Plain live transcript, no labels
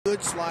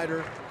Good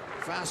slider,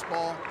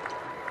 fastball.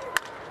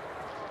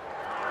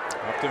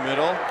 Up the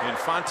middle,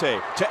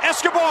 Infante to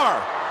Escobar.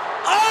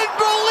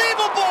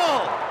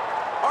 Unbelievable!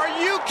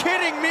 Are you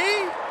kidding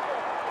me?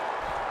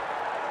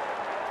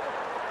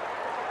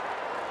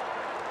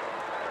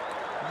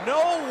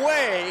 No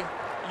way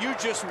you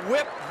just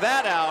whip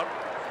that out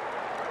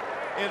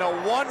in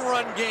a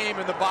one-run game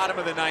in the bottom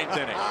of the ninth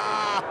inning.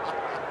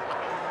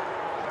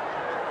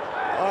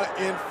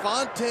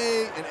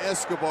 Infante and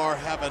Escobar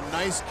have a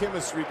nice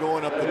chemistry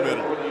going up the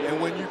middle.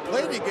 And when you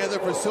play together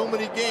for so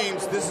many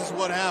games, this is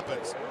what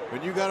happens.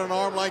 When you got an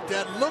arm like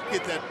that, look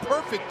at that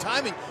perfect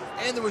timing.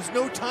 And there was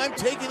no time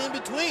taken in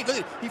between.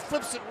 Look, he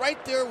flips it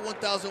right there,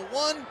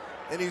 1001,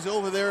 and he's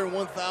over there in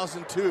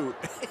 1002.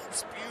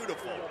 It's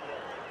beautiful.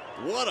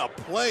 What a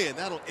play, and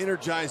that'll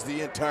energize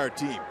the entire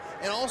team.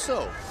 And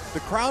also,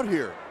 the crowd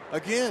here.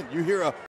 Again, you hear a